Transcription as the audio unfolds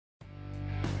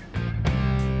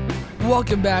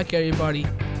Welcome back, everybody.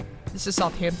 This is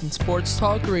Southampton Sports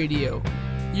Talk Radio.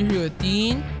 You're here with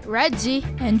Dean, Redzy,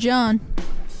 and John.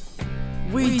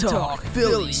 We talk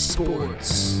Philly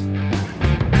sports. 20.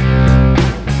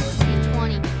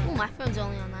 Oh, my phone's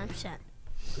only on 9%.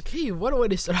 Okay, what a way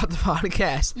to start out the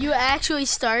podcast. You actually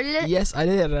started it? Yes, I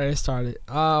did. I started.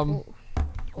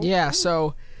 Yeah.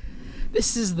 So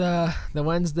this is the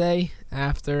Wednesday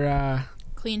after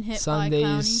Clean hit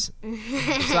Sunday's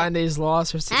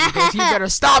loss. You better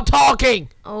stop talking.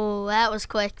 Oh, that was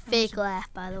quick. Fake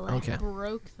laugh, by the way. Okay. by Clowney.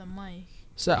 Broke the mic.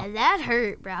 So Yeah, that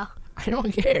hurt, bro. I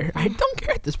don't care. I don't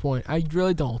care at this point. I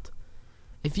really don't.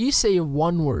 If you say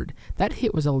one word, that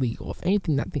hit was illegal. If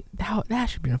anything, that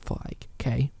should be a flag.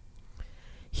 Okay.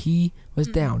 He was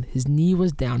down. His knee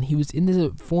was down. He was in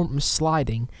the form of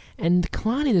sliding, and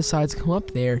Clowney decides to come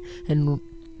up there and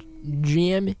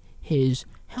jam his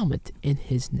helmet in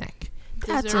his neck.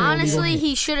 That's an illegal Honestly, hit.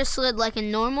 he should have slid like a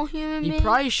normal human He being.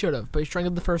 probably should have, but he's trying to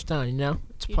get the first down. You know,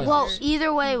 it's playoffs. Well,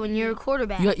 either way, when you're a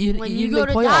quarterback, you when didn't you go make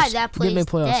to playoffs. dive, that You didn't make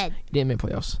play's playoffs. dead. You didn't make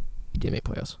playoffs. You didn't make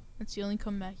playoffs. That's the only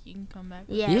comeback you can come back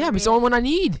with. Yeah, But it's the only one I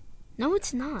need. No,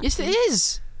 it's not. Yes, it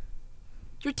is.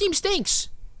 Your team stinks.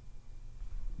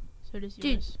 So does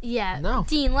Dude, yours. yeah. No.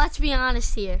 Dean, let's be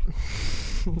honest here.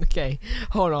 Okay,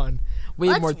 hold on. We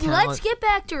have more talent. Let's get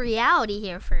back to reality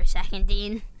here for a second,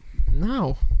 Dean.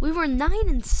 No. We were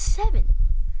 9-7.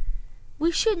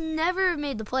 We should never have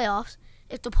made the playoffs.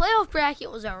 If the playoff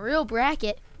bracket was a real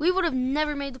bracket, we would have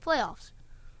never made the playoffs.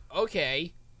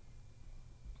 Okay.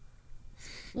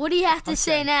 What do you have to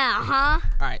say now, huh?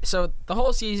 All right. So the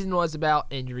whole season was about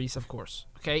injuries, of course.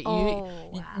 Okay.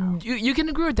 Wow. You can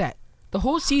agree with that. The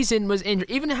whole season was injury.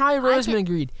 Even Howie Roseman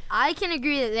agreed. I can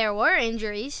agree that there were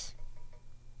injuries,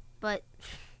 but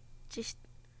just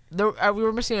We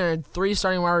were missing 3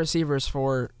 starting wide receivers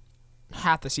for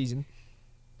half the season.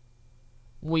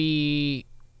 We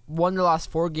won the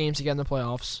last 4 games to get in the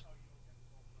playoffs.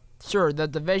 Sure, the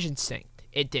division stinked.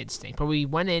 It did stink, but we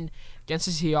went in against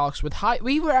the Seahawks with high.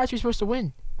 We were actually supposed to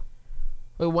win.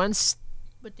 We once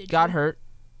But did got you? hurt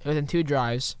within 2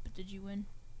 drives. But did you win?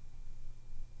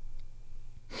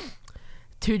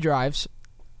 2 drives,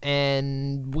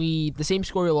 and the same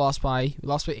score we lost by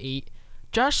 8.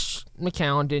 Josh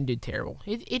McCown didn't do terrible.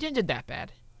 He didn't do that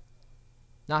bad.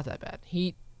 Not that bad.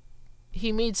 He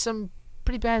made some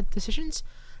pretty bad decisions.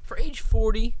 For age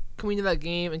 40, coming into that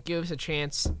game and give us a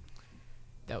chance,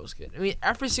 that was good. I mean,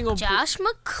 every single Josh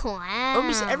McClown.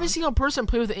 almost every single person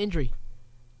played with an injury.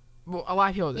 Well, a lot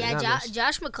of people did. Yeah, not us.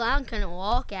 Josh McClown couldn't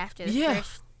walk after the Yeah.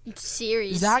 first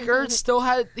series. Zach Ertz still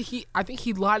had I think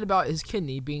he lied about his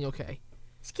kidney being okay.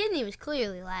 His kidney was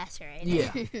clearly lacerated.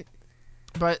 Yeah.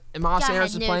 But Miles Guy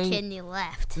Sanders had was no playing. kidney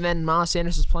left. And then Miles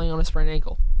Sanders was playing on a sprained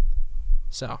ankle.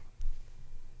 So,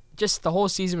 just the whole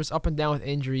season was up and down with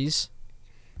injuries.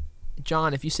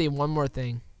 John, if you say one more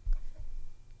thing,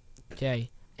 okay,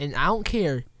 and I don't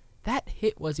care, that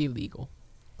hit was illegal.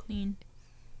 Clean.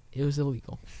 It was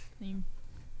illegal. Clean.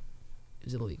 It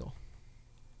was illegal.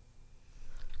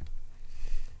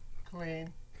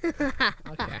 Clean.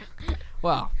 Okay.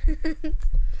 Well,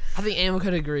 I think anyone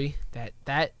could agree that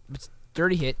was a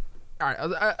dirty hit. All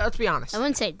right, let's be honest. I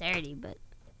wouldn't say dirty, but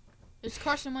It's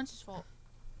Carson Wentz's fault.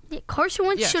 yeah, Carson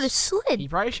Wentz Yes. should have slid. He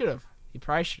probably should have.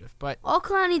 But All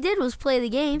Clowney did was play the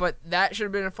game. that should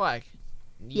have been a flag.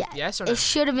 Yeah, Yes or no? It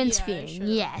should have been Yeah, it spearing. should have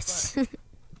been Yes.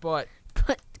 But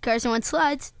But Carson Wentz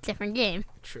slides, different game.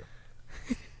 true.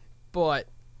 But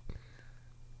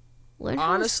Learn how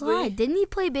to Honestly- slide. Didn't he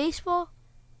play baseball?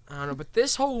 I don't know. But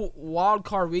this whole wild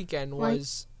card weekend Like-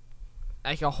 was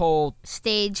like a whole.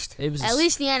 Staged. It was. At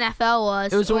least the NFL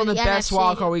was. It was or one of the best NFC.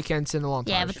 wild card weekends in a long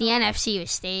time. Yeah, but the NFC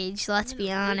was staged. Let's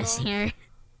be honest here.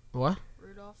 What?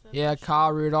 Rudolph. Yeah,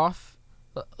 Kyle Rudolph.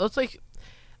 That's like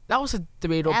that was a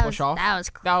debatable That push was, off. that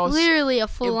was That was- clearly a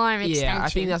full arm extension. Yeah, I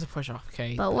think that's a push off.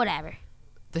 Okay. But whatever.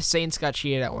 The Saints got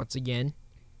cheated at once again.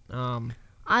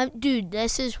 Dude,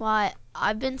 this is why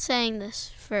I've been saying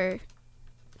this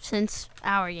since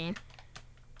our game.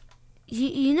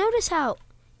 You notice how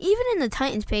even in the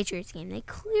Titans-Patriots game, they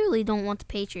clearly don't want the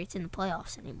Patriots in the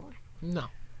playoffs anymore. No.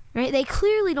 Right? They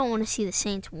clearly don't want to see the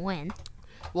Saints win.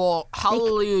 Well,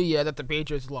 hallelujah that the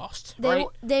Patriots lost. Right?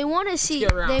 They want to see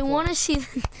get around they for want to us. see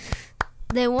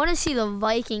they want to see the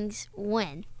Vikings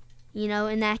win. You know,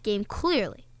 in that game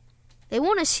clearly. They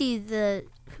want to see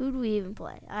who do we even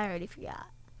play? I already forgot.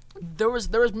 There was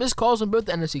missed calls in both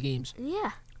the NFC games,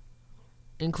 Yeah.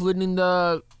 including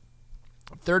the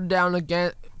third down.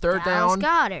 Dallas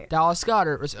Goedert. Dallas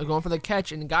Goedert was going for the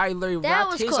catch, and the guy literally That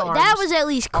wrapped was his close. arms That was at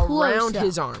least close. around though.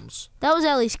 his arms. That was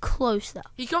at least close though.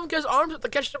 He couldn't get his arms up to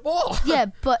catch the ball. Yeah,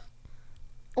 but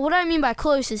what I mean by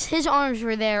close is his arms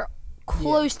were there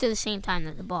close to the same time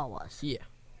that the ball was. Yeah.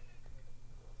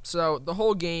 So the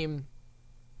whole game,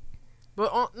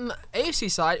 but on the AFC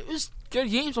side, it was good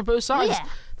games on both sides. Yeah.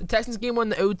 The Texans game won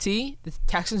the OT. The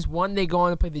Texans won. They go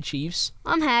on to play the Chiefs.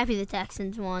 I'm happy the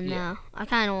Texans won Yeah. now. I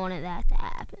kind of wanted that to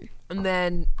happen. And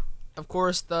then, of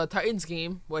course, the Titans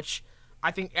game, which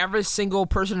I think every single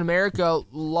person in America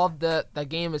loved that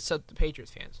game except the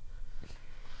Patriots fans.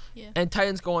 Yeah. And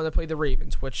Titans go on to play the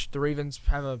Ravens, which the Ravens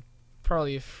have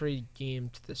probably a free game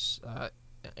to this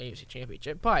AFC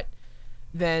Championship. But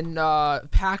then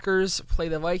Packers play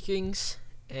the Vikings,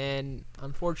 and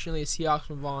unfortunately, Seahawks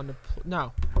move on to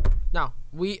no. All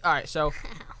right. So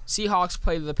Seahawks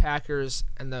play the Packers,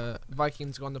 and the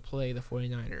Vikings go on to play the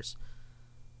 49ers.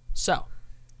 So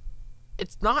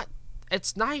it's not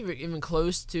even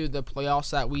close to the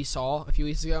playoffs that we saw a few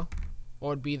weeks ago, or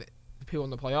would be the people in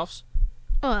the playoffs.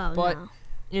 Oh, But no.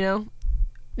 you know,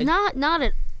 Not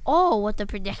at all what the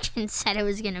predictions said it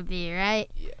was going to be, right?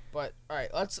 yeah. But all right,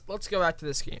 let's go back to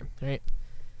this game. Right.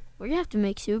 We're going to have to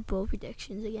make Super Bowl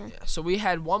predictions again. Yeah. So we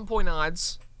had 1 point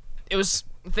odds. It was,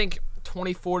 I think,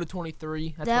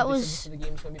 24-23. That's That what they was- said the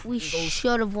game's gonna be for We the Eagles.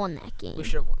 should have won that game. We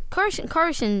should have won.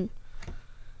 Carson,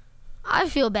 I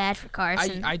feel bad for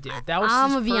Carson. I did. That was I'm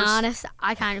his going to be first- honest.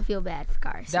 I kind of feel bad for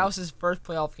Carson. That was his first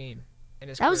playoff game in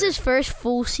his That was career. his first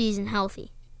full season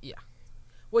healthy.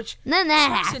 Which And then that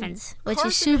Carson- happens, which is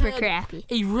Carson super had crappy.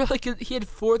 he really could. He had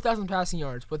 4,000 passing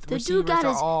yards with The receivers dude got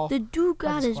are all. the dude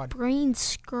got his his squad. brain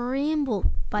scrambled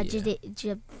by Yeah.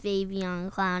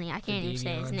 Jadavion Clowney. I can't even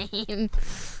say his name.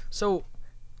 So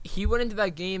he went into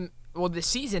that game, well, this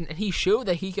season, and he showed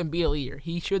that he can be a leader.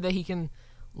 He showed that he can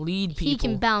lead people. He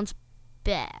can bounce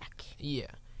back. Yeah,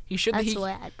 he showed that That's he. the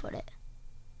way I'd put it.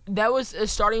 That was a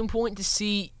starting point to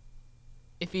see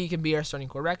if he can be our starting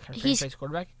quarterback, our He's- franchise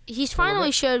quarterback. He's A little finally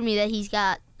bit. showed me that he's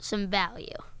got some value.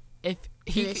 If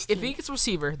he this if he team. gets a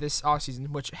receiver this offseason,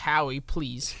 which Howie,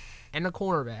 please, and a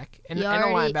cornerback and, He and a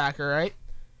already- linebacker, right?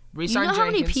 You Resign know how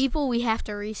many Jenkins. people we have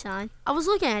to re-sign? I was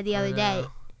looking at it the other day.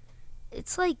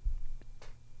 It's like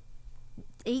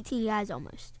 18 guys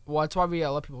almost. Well, that's why we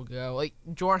gotta let people go. Like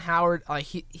Jordan Howard, like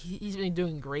he's been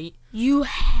doing great. You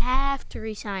have to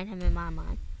re-sign him in my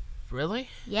mind. Really?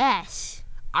 Yes.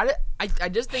 I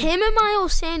just think Him and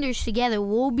Miles Sanders together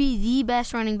will be the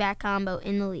best running back combo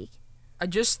in the league. I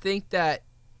just think that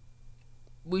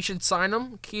we should sign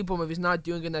him, keep him. If he's not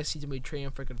doing good next season, we trade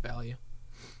him for good value.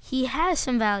 He has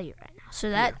some value right now. So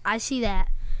that I see that.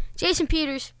 Jason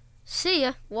Peters, see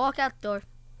ya. Walk out the door.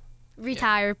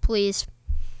 Retire, please.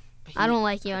 I don't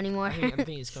like you anymore. I think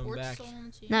he's coming Schwartz back. still on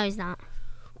the team. No, he's not.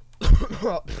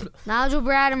 Nigel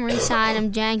Bradham, re-sign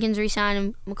him. Jenkins, re-sign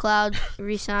him. McLeod,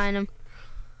 re-sign him.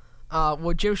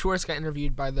 Well, Jim Schwartz got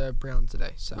interviewed by the Browns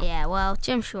today, so Yeah, well,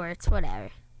 Jim Schwartz, whatever.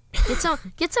 Get somebody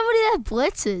that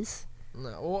blitzes.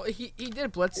 no. Well, he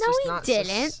did blitz, No, just he not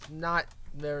didn't. not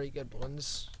very good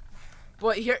ones.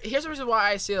 But here's the reason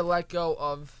why I say to let go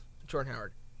of Jordan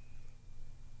Howard.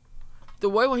 The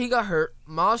way when he got hurt,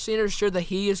 Miles Sanders showed that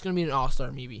he is going to be an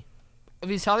all-star, maybe. If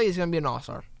he's healthy, he's going to be an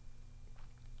all-star.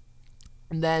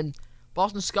 And then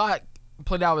Boston Scott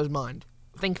played out of his mind.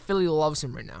 I think Philly loves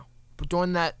him right now. But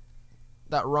during that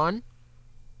run,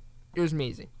 it was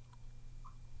amazing.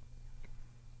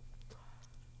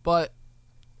 But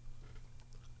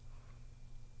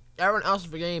everyone else is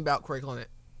forgetting about Corey Clement,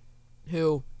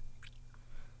 who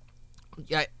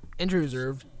got injury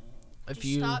reserved a Just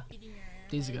few stop eating your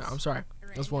days ago. arrowheads. I'm sorry.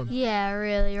 That's one. Yeah,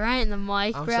 really. Right in the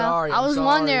mic, I'm bro. sorry, I I'm was sorry.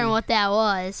 wondering what that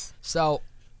was. So,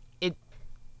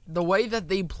 the way that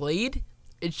they played,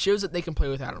 it shows that they can play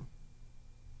without him.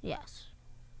 Yes.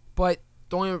 But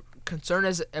the only concern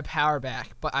is a power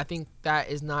back. But I think that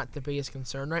is not the biggest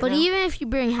concern right But now. even if you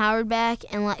bring Howard back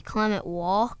and let Clement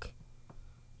walk,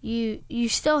 you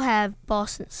still have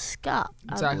Boston Scott,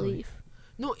 I Exactly. believe.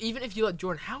 No, even if you let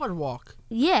Jordan Howard walk,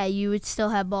 Yeah, you would still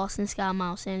have Boston Scott,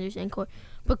 Miles Sanders, and Corey.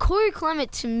 But Corey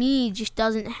Clement, to me, just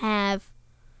doesn't have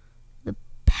the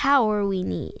power we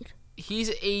need.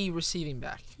 he's a receiving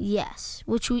back. Yes,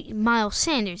 Miles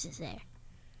Sanders is there.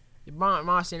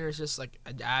 Miles Sanders is just like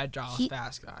an agile, He-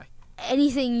 fast guy.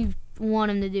 Anything you want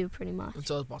him to do, pretty much. And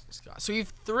so is Boston Scott. So you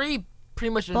have three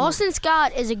pretty much. Boston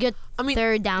Scott is a good I mean,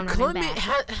 third down running Clement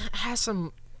back. has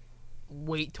some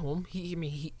weight to him.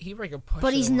 He like a push. But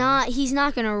to he's the line.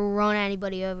 not going to run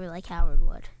anybody over like Howard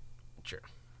would.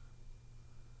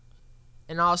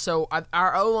 And also,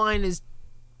 our O line is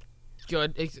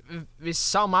good.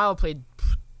 Salmilo played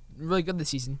really good this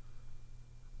season.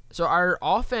 So our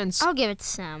offense. I'll give it to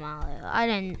Sam Allo. I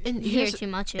didn't And hear here's- too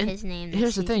much of and his name this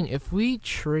Here's the season. thing: if we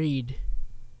trade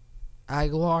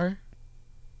Aguilar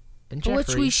And Jeffrey.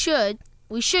 Which we should.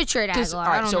 We should trade 'Cause, Aguilar.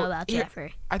 alright, I don't so know about here-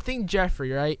 Jeffrey. I think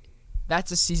Jeffrey, right?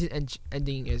 That's a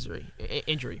season-ending injury.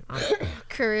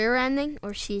 Career ending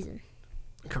or season?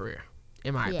 Career,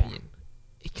 in my Yeah. opinion.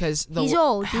 Because He's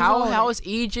old. He's how older. his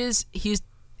age is, he's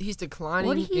declining.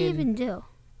 What did he in, even do?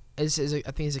 I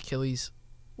think his Achilles.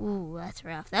 Ooh, that's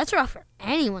rough. That's rough for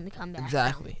anyone to come back.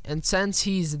 Exactly. And since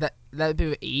he's that bit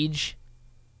of age,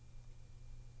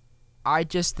 I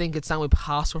just think it's not really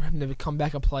possible for him to come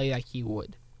back and play like he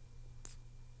would.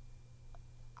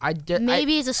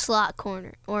 Maybe he's a slot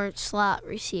corner or slot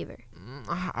receiver.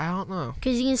 I don't know.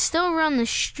 Because he can still run the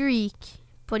streak,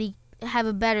 but he have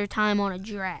a better time on a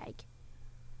drag.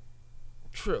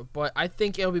 True, but I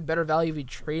think it'll be better value if you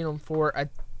trade him for a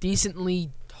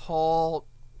decently tall,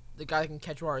 the guy that can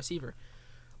catch a wide receiver.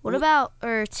 What about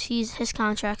Ertz? His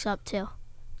contract's up too.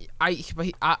 I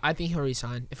think he'll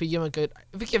resign if we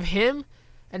give him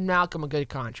and Malcolm a good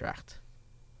contract.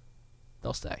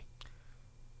 They'll stay.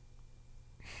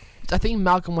 I think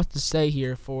Malcolm wants to stay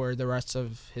here for the rest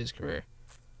of his career.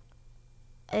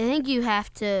 I think you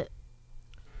have to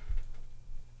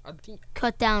I think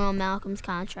cut down on Malcolm's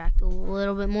contract a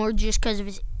little bit more just because of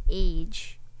his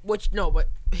age. but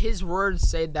his words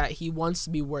say that he wants to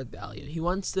be worth value. He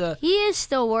wants to. He is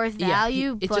still worth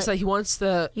value, It's but just like he wants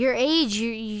to. your age,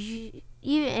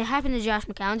 it happened to Josh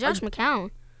McCown. Josh McCown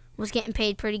was getting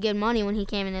paid pretty good money when he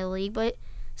came into the league, but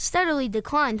steadily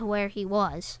declined to where he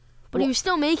was. But he Well- was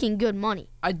still making good money.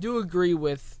 I do agree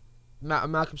with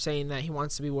Malcolm saying that he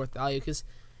wants to be worth value because,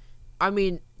 I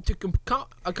mean, to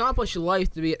accomplish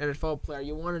life to be an NFL player,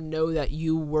 you want to know that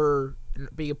you were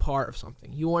being a part of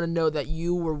something. You want to know that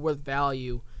you were worth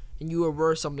value and you were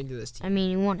worth something to this team. I mean,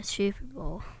 he won a Super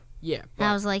Bowl. Yeah, That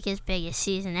but, was like his biggest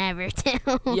season ever, too.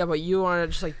 yeah, but you want to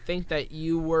just like think that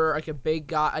you were like a big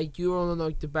guy. Like, you were one of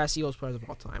like the best Eagles players of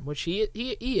all time, which he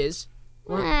is.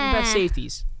 One of the best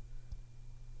safeties.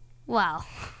 Wow.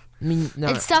 I mean,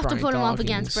 not It's tough to Brian put him up Dawkins.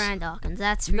 against Brian Dawkins.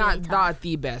 That's really tough. Not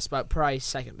the best, but probably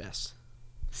second best.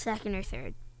 Second or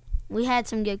third. We had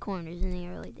some good corners in the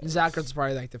early days. Zach is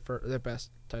probably like the best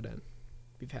tight end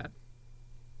we've had.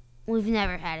 We've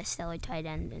never had a stellar tight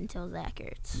end until Zach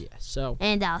Ertz. Yeah, so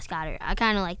And Dallas Goedert. I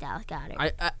kind of like Dallas Goedert.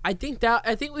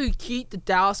 I think we would keep the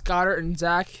Dallas Goedert and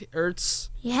Zach Ertz.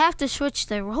 You have to switch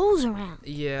the roles around.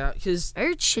 Yeah, because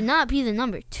Ertz should not be the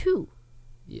number 2.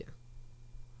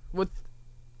 with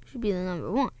Should be the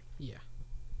number 1.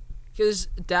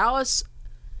 Dallas,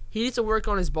 he needs to work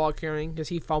on his ball carrying because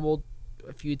he fumbled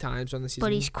a few times on the season.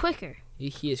 But he's quicker.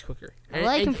 he is quicker. I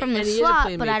like him from the and he is a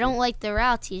slot, but I playmaker. don't like the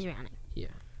routes he's running.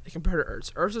 compared to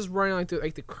Ertz. Ertz is running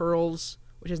like the curls,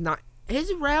 which is not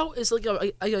his route is like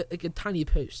a tiny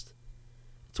post.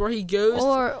 It's where he goes.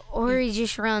 Or he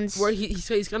just runs. where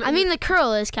he's gonna. I mean, the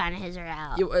curl is kind of his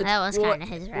route. Yeah, That was kind of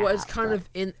his route. Well, it's kind but- of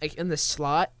in the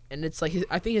slot, and it's like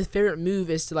I think his favorite move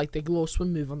is to like the little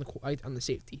swim move on the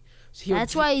safety. So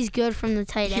That's why he's good from the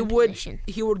tight end would position.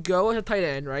 he would go as a tight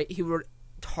end, right? He would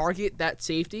target that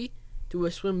safety, do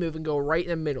a swim move, and go right in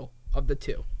the middle of the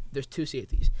two. There's two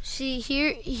safeties. See,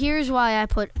 here's why I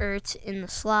put Ertz in the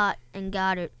slot and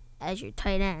Goddard as your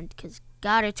tight end, because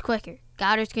Goddard's quicker.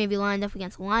 Goddard's going to be lined up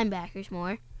against linebackers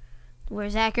more,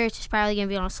 whereas Zach Ertz is probably going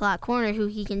to be on a slot corner who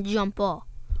he can jump ball.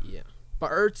 Yeah,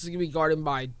 but Ertz is gonna be guarded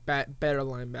by better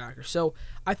linebackers. So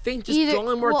I think just Either-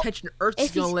 drawing more well, attention to Ertz is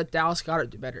if gonna he's- let Dallas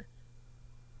Goedert do better.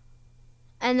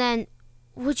 And then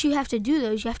what you have to do,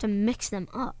 though, is you have to mix them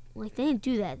up. Like, they didn't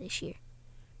do that this year.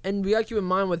 And we got to keep in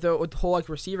mind with the whole like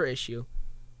receiver issue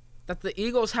that the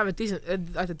Eagles have a decent the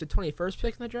 21st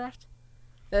pick in the draft.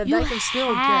 That You can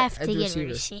still have get to a get receiver. a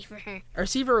receiver. A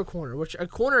receiver or a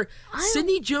corner, I don't-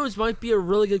 Sidney Jones might be a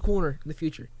really good corner in the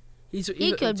future. He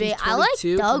could be. I like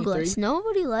 22, Douglas. 23.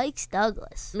 Nobody likes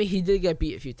Douglas. I mean, he did get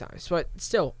beat a few times, but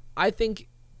still, I think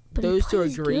But he those two are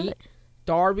plays great. good.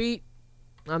 Darby,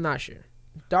 I'm not sure.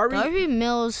 Darby,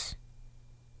 Mills,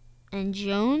 and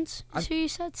Jones. I- Is who you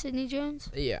said? Sidney Jones?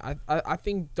 yeah, I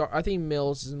think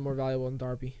Mills is more valuable than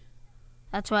Darby.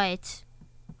 That's why it's.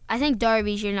 I think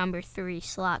Darby's your number 3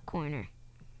 slot corner.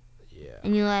 Yeah,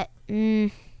 And you let.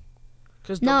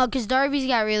 because Because Darby's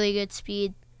got really good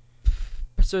speed.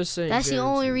 That's the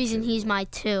only reason he's my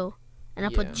 2. And I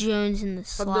Yeah. put Jones in the But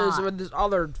slot. there's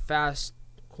other fast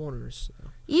corners.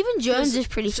 Even Jones is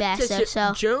pretty fast, though.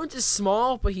 So. Jones is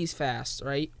small, but he's fast,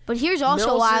 right? But here's also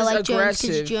Mills why I is like Jones, because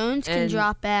aggressive Jones can and-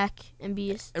 drop back and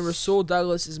be a. And Rasul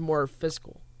Douglas is more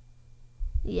physical.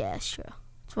 Yeah, that's true.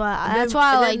 That's why I And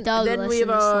like then Douglas we have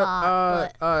in the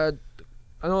slot. but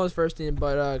I know his first name,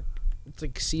 but it's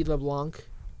like C. LeBlanc.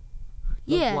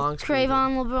 yeah, LeBlanc's pretty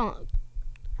Cravon LeBlanc.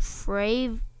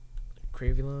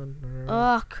 Cravelon.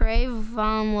 Oh,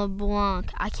 Cravon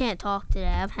LeBlanc. I can't talk today.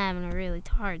 I'm having a really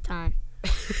hard time.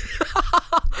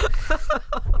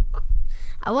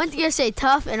 I want to go say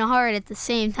tough and hard at the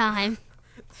same time.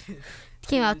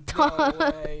 Came out tough.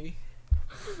 Alright.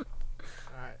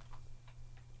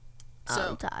 So,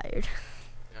 I'm tired.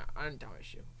 yeah, I didn't tell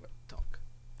you, but talk.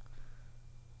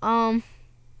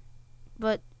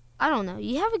 But I don't know.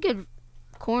 You have a good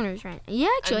corners right now. You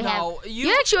actually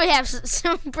No, have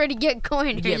some pretty good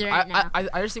corners Yeah, right now.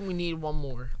 I just think we need one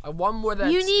more. One more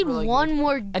that's You need really one good.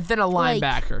 more. And then a like-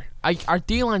 linebacker. Our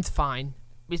D-line's fine.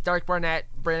 It's Derek Barnett,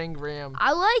 Brandon Graham,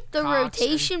 I like the Cox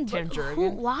rotation, and Tim but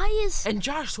Jurgen. why is and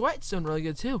Josh Sweat's doing really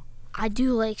good too. I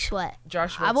do like Sweat.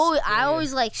 Josh I Sweat's really always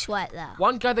good. like Sweat though.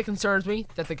 One guy that concerns me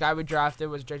that the guy we drafted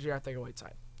was JJ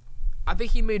Arthur-Whiteside. I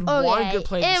think he made one Okay, good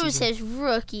play this it was season. his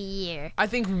rookie year. I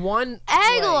think one play-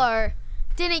 Aguilar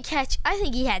didn't catch. I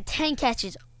think he had 10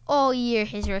 catches all year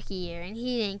his rookie year, and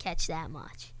he didn't catch that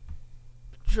much.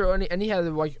 True, and he had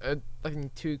like I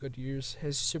think 2 good years.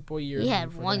 His Super Bowl year. He was had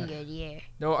before one that. good year.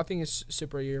 No, I think his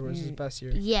Super Bowl year was his best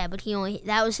year. Yeah, but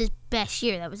that was his best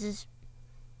year. That was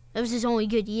his only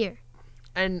good year.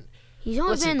 And He's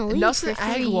only listen, been in the league Nelson for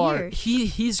 3 Aguilar, years.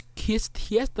 he has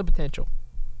the potential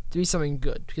to be something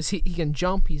good because he can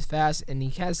jump, he's fast, and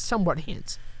he has somewhat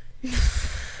hands.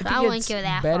 If he I wouldn't gets go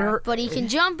that better, far, but he can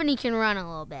jump and he can run a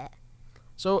little bit.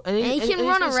 So And he can he's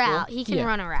run a physical. route. He can Yeah.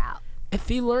 run a route. If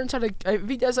he learns how to, if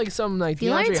he does like some like If he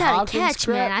DeAndre learns how to Hopkins catch,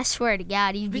 crap, man, I swear to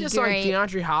God, he'd if he be does like great.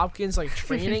 DeAndre Hopkins like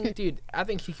training, dude, I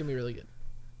think he can be really good.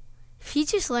 If he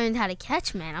just learned how to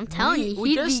catch, man, I'm telling you, We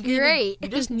he'd just be great. We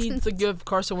just need to give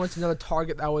Carson Wentz another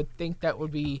target. I would think that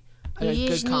would be a You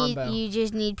good just combo. you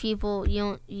just need people.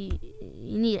 You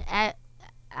need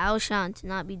Alshon to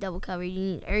not be double covered. You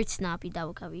need Ertz to not be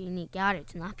double covered. You need Goddard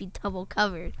to not be double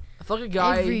covered. I feel like a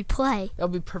guy Every play. that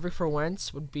would be perfect for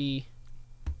Wentz would be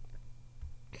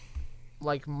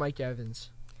like Mike Evans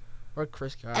or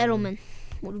Chris Godwin. Edelman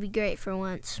would be great for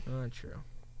Wentz. Not true.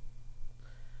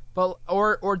 But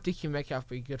or DK Metcalf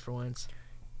would be good for Wentz.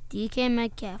 DK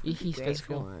Metcalf would be He's great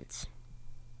physical. for Wentz.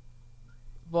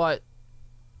 But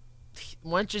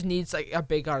Wentz just needs like a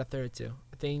big guy to throw it to.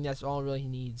 I think that's all really he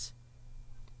needs.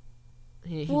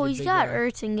 He's Well, a he's big got guy.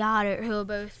 Ertz and Goddard who are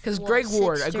both. Because what, Greg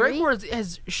Ward 6'3"?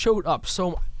 has showed up.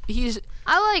 So he's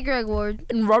I like Greg Ward.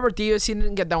 and Robert Davis. He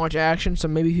didn't get that much action, so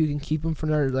maybe he can keep him for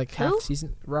another like half Who?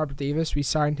 season. Robert Davis, we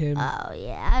signed him, Oh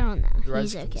yeah, I don't know. The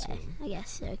He's Redskins okay. game. I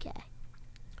guess okay.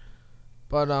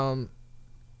 but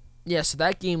yeah. So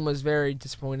that game was very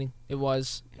disappointing. It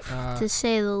was, To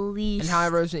say the least. and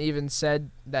Howie Roseman even said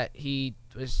that he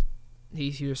was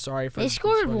sorry for. They the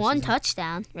scored scoring one season.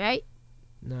 touchdown, right?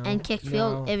 No, And kicked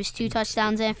field. no, It was 2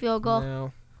 touchdowns and a field goal. No,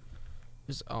 it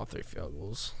was all 3 field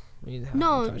goals. We didn't have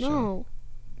No, one touchdown. no.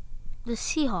 The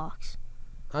Seahawks,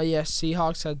 Oh yes,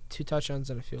 Seahawks had 2 touchdowns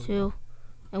and a field goal. 2.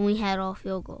 And we had all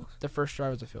field goals. The first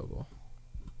drive was a field goal.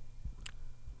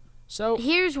 So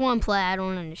Here's one play I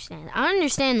don't understand. I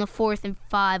understand the 4th and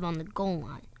 5 on the goal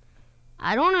line.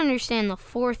 I don't understand the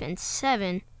 4th and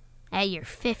 7 at your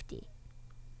 50.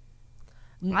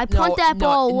 I punt that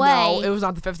ball away. No, it was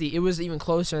not the 50. It was even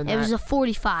closer than It that. was a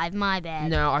 45, my bad.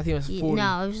 No, I think it was 40.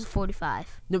 No, it was a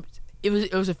 45. No, it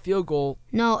was a field goal.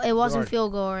 No, it wasn't Yard.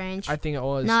 field goal range. I think it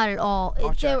was. Not at all. I'll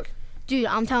They were- check. dude,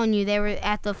 I'm telling you, they were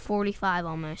at the 45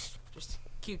 almost. Just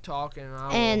keep talking,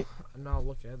 And- and I'll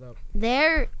look it up.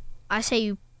 There, I say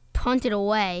you punt it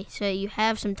away so that you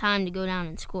have some time to go down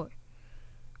and score.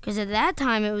 Because at that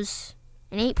time, it was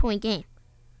an 8-point game.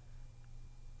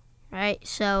 Right?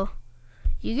 So,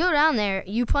 you go down there,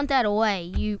 you punt that away,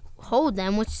 you hold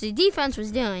them, which the defense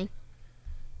was doing,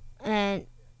 and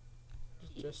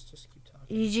Just keep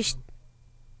talking.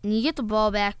 you get the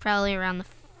ball back probably around the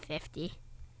 50.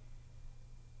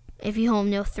 If you home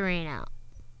no 3 and out.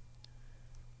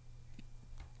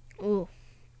 Ooh.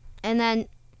 And then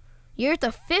you're at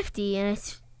the 50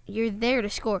 and you're there to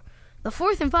score. The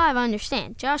 4th and 5, I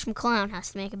understand. Josh McClown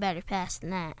has to make a better pass than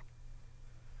that.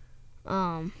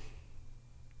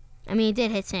 I mean, it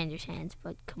did hit Sanders' hands,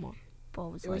 but come on.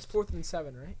 Ball was It like was 4th and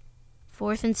 7, right?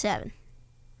 4th and 7.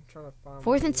 I'm trying to find.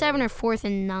 4th and 7 or 4th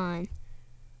and 9.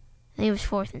 I think it was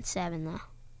 4th and 7 though.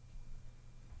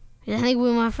 'Cause I think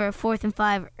we went for a 4th and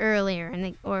 5 earlier,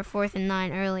 or a 4th and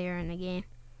 9 earlier in the game,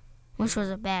 which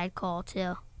was a bad call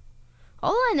too.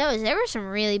 All I know is there were some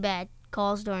really bad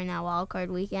calls during that wild card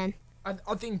weekend. I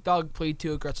think Doug played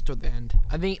too aggressive toward the end.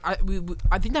 I think I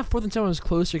think that 4th and 7 was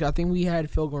closer. 'Cause I think we had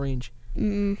field goal range.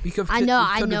 We could. I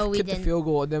know we kicked the didn't. field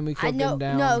goal, and then we could I have know, been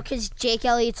down. no, because Jake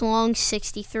Elliott's long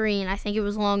 63, and I think it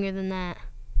was longer than that.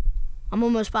 I'm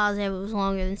almost positive it was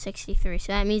longer than 63,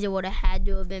 so that means it would have had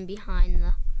to have been behind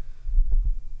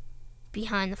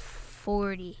behind the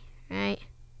 40, right?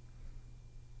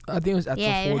 I think it was at the 40.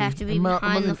 Yeah, it would have to be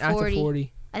behind the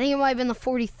 40. I think it might have been the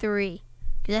 43,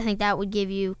 because I think that would give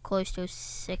you close to a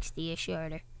 60-ish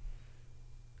yarder.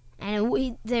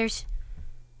 And there's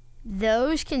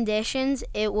those conditions,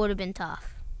 it would have been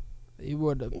tough. He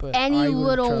would have, but Any I wouldn't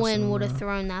little trust wind him, would have no.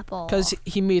 thrown that ball. Because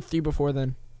he made 3 before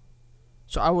then.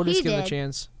 So I would have He given him a did.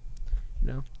 chance.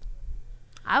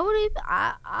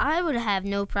 I would have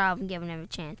no problem giving him a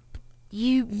chance.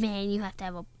 You have to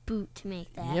have a boot to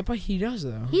make that. Yeah, but he does,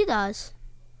 though. He does.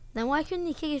 Then why couldn't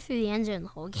he kick it through the end zone the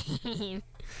whole game?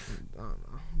 I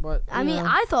don't know. But, I mean,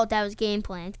 I thought that was game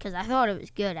planned because I thought it was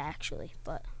good, actually.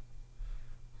 But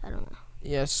I don't know.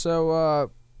 Yeah,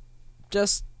 so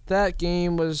just that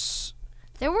game was...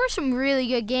 There were some really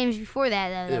good games before that,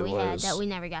 though, that It we had was. that we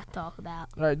never got to talk about.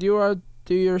 All right, do you want to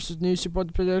do your new Super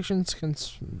Bowl predictions?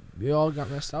 Since we all got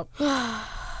messed up.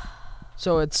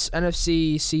 So it's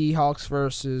NFC Seahawks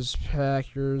versus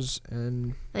Packers,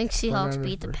 and I think Seahawks 49ers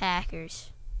beat the first.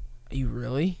 Packers. are you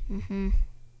really? Mm-hmm.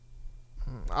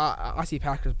 I see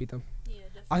Packers beat them. Yeah,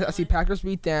 I see definitely. Packers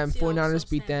beat them. Seahawks 49ers don't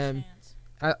beat stand a them.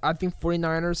 chance. I think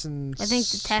 49ers and I think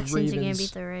the Texans are going to Ravens.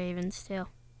 beat the Ravens, too.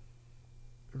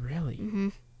 Really? Mm-hmm.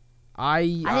 I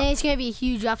think it's going to be a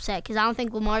huge upset because I don't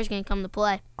think Lamar's going to come to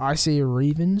play. I say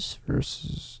Ravens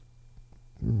versus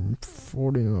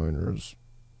 49ers.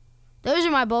 Those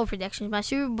are my bold predictions. My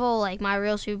Super Bowl, my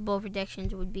real Super Bowl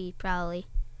predictions would be probably...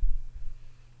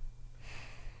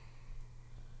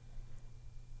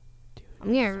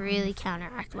 I'm going to really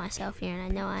counteract myself here, and I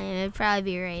know I am. It'd probably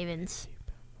be Ravens.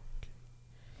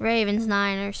 Ravens,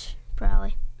 Niners,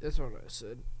 probably. That's what I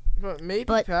said. But maybe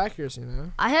But- Packers, you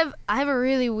know. I have a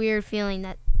really weird feeling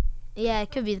that... Yeah,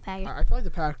 it could be the Packers. I feel like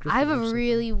the Packers. I have would a upset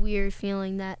really weird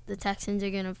feeling that the Texans are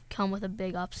going to come with a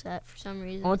big upset for some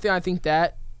reason. Only thing I think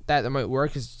that might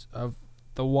work is of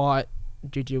the Watt,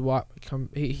 J.J. Watt.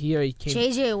 He came.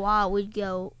 J.J. Watt would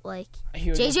go, He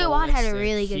would J.J. go Watt had a ballistic.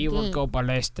 really good He would game. go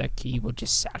ballistic. He would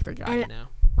just sack the guy And- now.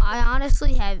 I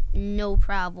honestly have no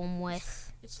problem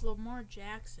with... It's Lamar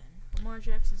Jackson. Lamar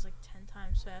Jackson's like 10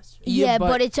 times faster. Yeah, Yeah, but-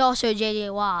 but it's also J.J.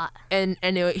 Watt. And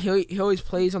he always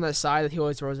plays on that side that he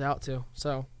always throws out to.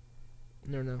 So,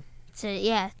 no. So,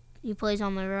 yeah, he plays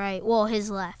on the right. Well, his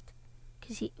left.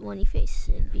 Because when he faces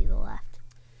it, it'd be the left.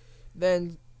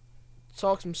 Then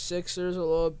talk some Sixers a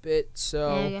little bit.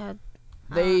 So Yeah,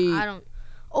 they- I don't...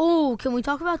 Oh, can we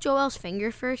talk about Joel's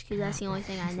finger first? Because that's the only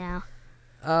thing I know.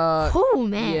 Oh,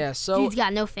 man. yeah. So Dude's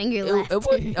got no finger left.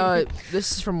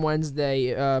 this is from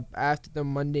Wednesday. After the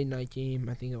Monday night game,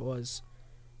 I think it was.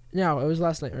 No, it was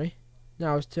last night, right?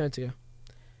 No, it was 2 nights ago.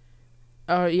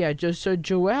 Yeah. So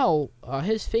Joel,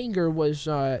 his finger was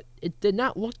it did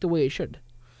not look the way it should.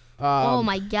 Oh,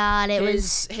 my God. It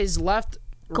was... his left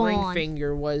ring gone.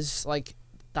 finger was like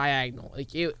diagonal,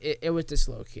 like it was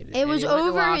dislocated. It And was he went to the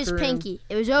over his locker room, pinky.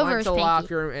 It was over went his to the pinky.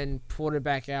 locker room and pulled it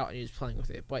back out, and he was playing with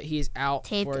it. But he's out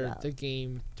Taped it for up. the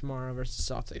game tomorrow versus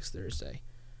Celtics Thursday.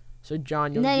 So John,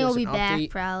 And you'll then give he'll us be an back, update.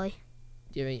 probably.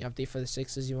 Do you have any update for the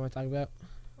Sixers you want to talk about?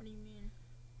 What do you mean?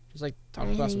 Just like talk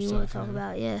Anything about some you stuff. want to talk you know?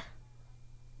 about, yeah.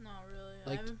 Not really.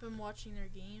 Like- I haven't been watching their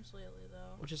games lately,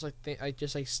 though. Or just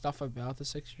like stuff about the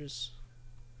Sixers.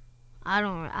 I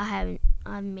haven't.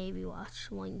 I maybe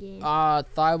watched one game.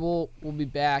 Thibault will be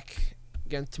back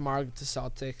again tomorrow to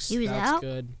Celtics. He was That's out?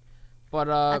 good. But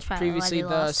That's probably why previously they the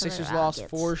lost to the Sixers lost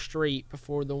Rockets. 4 straight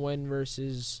before the win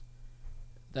versus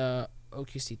the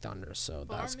OKC Thunder. So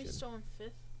But that's aren't we good. still in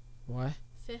fifth? What?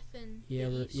 Fifth in Yeah,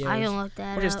 the we're- East? yeah. I it can was- look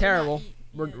that Which is up. terrible.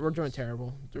 Yeah, We're doing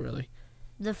terrible, really.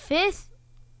 The 5th,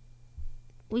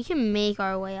 we can make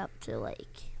our way up to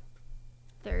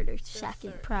third or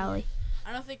second, third. probably.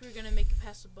 I don't think we're gonna make it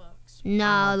past the Bucks.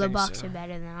 No, don't the think Bucks so. are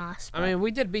better than us. I mean, we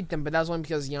did beat them, but that was only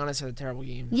because Giannis had a terrible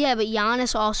game. yeah, but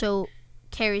Giannis also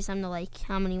carries them to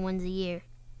how many wins a year?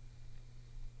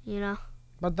 You know,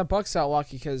 But the Bucks got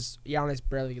lucky because Giannis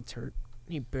barely gets hurt.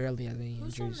 He barely has any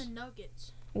Who's on injuries. the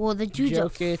Nuggets? well the dude's a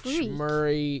freak. Jokic,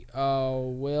 Murray,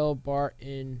 Will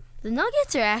Barton, The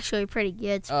Nuggets are actually pretty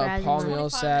good, surprisingly. Paul 25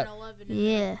 Millsap. and 11 in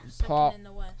Yeah. the second Paul- in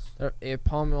the West.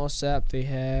 Paul Millsap. They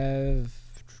have.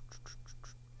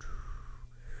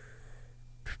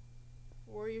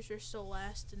 Warriors are still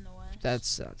last in the West. That's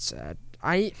sad.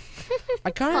 I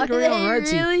kind Are of agree they on Red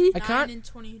Team. really? I 9 can't. and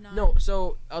 29. No,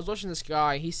 so I was watching this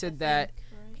guy. He I said that think,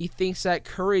 right? he thinks that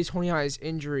Curry is holding out his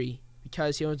injury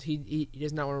because he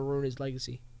does not want to ruin his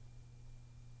legacy.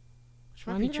 Which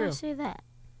might When be did I true. say that?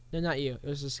 No, not you. It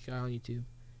was this guy on YouTube.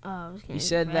 Oh, I was gonna He say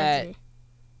said Bradley.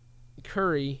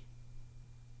 Curry,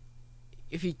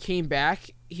 if he came back,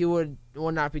 he would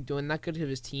not be doing that good because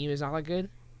his team is not that good.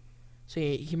 So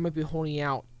he might be holding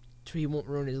out so he won't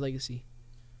ruin his legacy.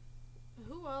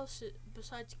 Who else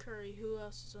besides Curry? Who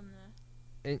else is on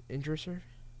the? Interested?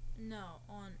 No,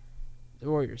 on The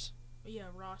Warriors.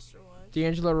 roster wise.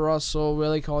 D'Angelo Russell,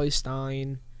 Willie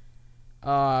Cauley-Stein,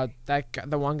 that guy,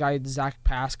 the one guy, Zach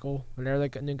Pascal, whatever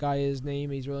that new guy is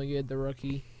name, he's really good, the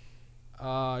rookie.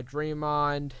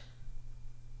 Draymond,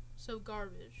 So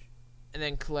garbage. and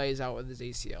then Clay's out with his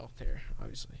ACL tear,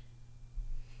 obviously.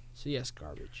 So yes,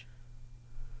 garbage.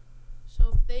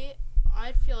 So if they,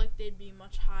 I feel like they'd be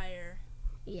much higher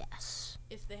Yes.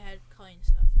 if they had Clay and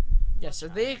stuff in. Yes, Much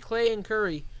if they higher. had Clay and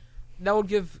Curry, that would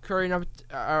give Curry an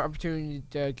opportunity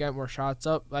to get more shots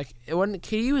up. Like when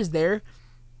KD was there,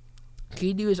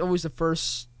 KD was always the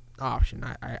first option.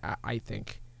 I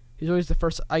think he's always the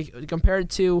first. Compared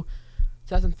to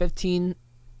 2015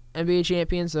 NBA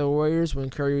champions, the Warriors, when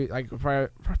Curry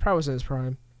probably was in his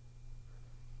prime.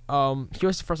 He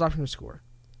was the first option to score,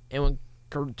 and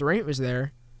when Durant was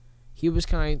there, he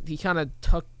kind of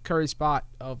took Curry's spot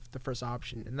of the first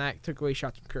option, and that took away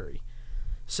shots from Curry.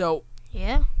 So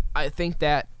Yeah. I think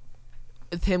that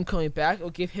with him coming back, it'll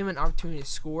give him an opportunity to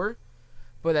score,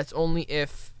 but that's only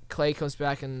if Clay comes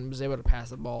back and was able to pass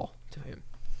the ball to him.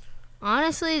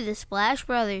 Honestly, the Splash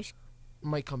Brothers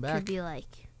Might come could back. be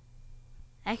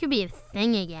that could be a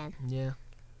thing again. Yeah.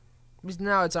 Because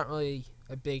now it's not really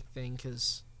a big thing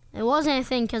because, It wasn't a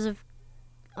thing because of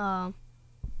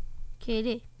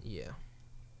KD. yeah.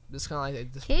 This kind of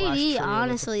like the KD, Splash Trio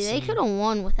honestly, they scene. could have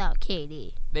won without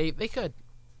KD. They could.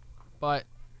 But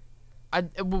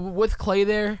with Clay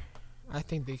there, I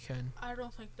think they can. I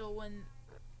don't think they'll win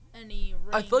any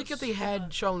rings. I feel like if they had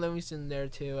but Sean Livingston there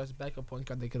too as a backup point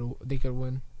guard, they could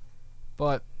win.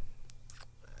 But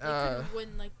they couldn't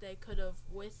win like they could have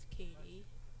with KD.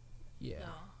 yeah.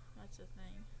 No, that's the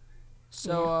thing.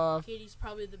 So KD's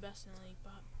probably the best in the league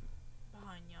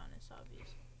behind Giannis,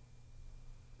 obviously.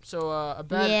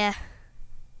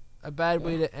 a bad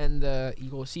way to end the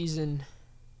Eagles season,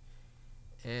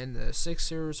 and the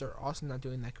Sixers are also not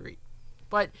doing that great.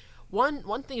 But one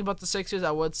thing about the Sixers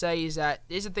I would say is that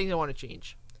there's a thing I want to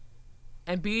change.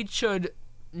 Embiid should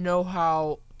know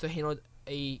how to handle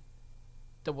a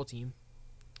double team.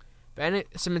 Bennett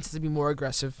Simmons has to be more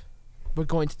aggressive with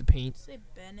going to the paint. Say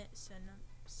Bennett Simmons.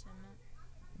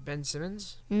 Ben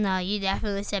Simmons? No, you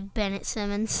definitely said Bennett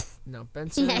Simmons. No, Ben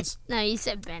Simmons. No, you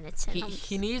said Bennett Simmons.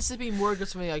 He needs to be more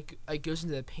aggressive when he goes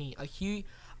into the paint.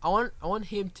 I want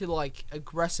him to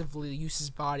aggressively use his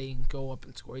body and go up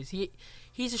and score.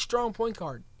 He's a strong point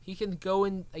guard. He can go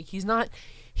in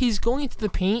he's going into the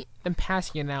paint and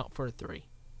passing it out for a three,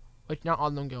 which not all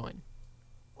of them go in.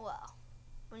 Well,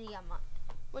 when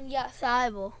you got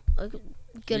Thibault, a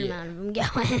good Yeah. amount of them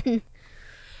go in.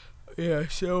 Yeah.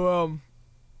 So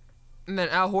and then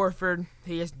Al Horford,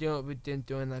 he hasn't been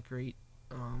doing that great.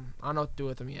 I don't know what to do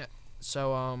with him yet.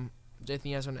 So is there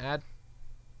anything you guys want to add?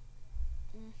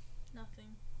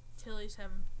 Nothing. Phillies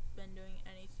haven't been doing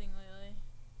anything lately.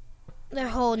 They're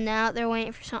holding out. They're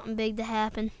waiting for something big to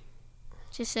happen,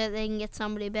 just so they can get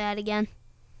somebody bad again.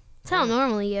 That's how it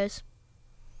normally goes.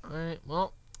 All right.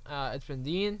 Well, it's been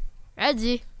Dean,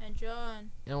 Reggie. And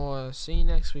John. and we'll see you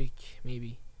next week,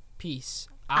 maybe. Peace.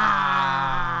 Clean hit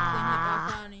Ah.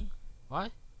 by Brownie.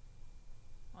 What?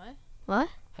 What? What?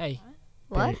 Hey.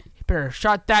 What? Better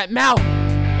shut that mouth.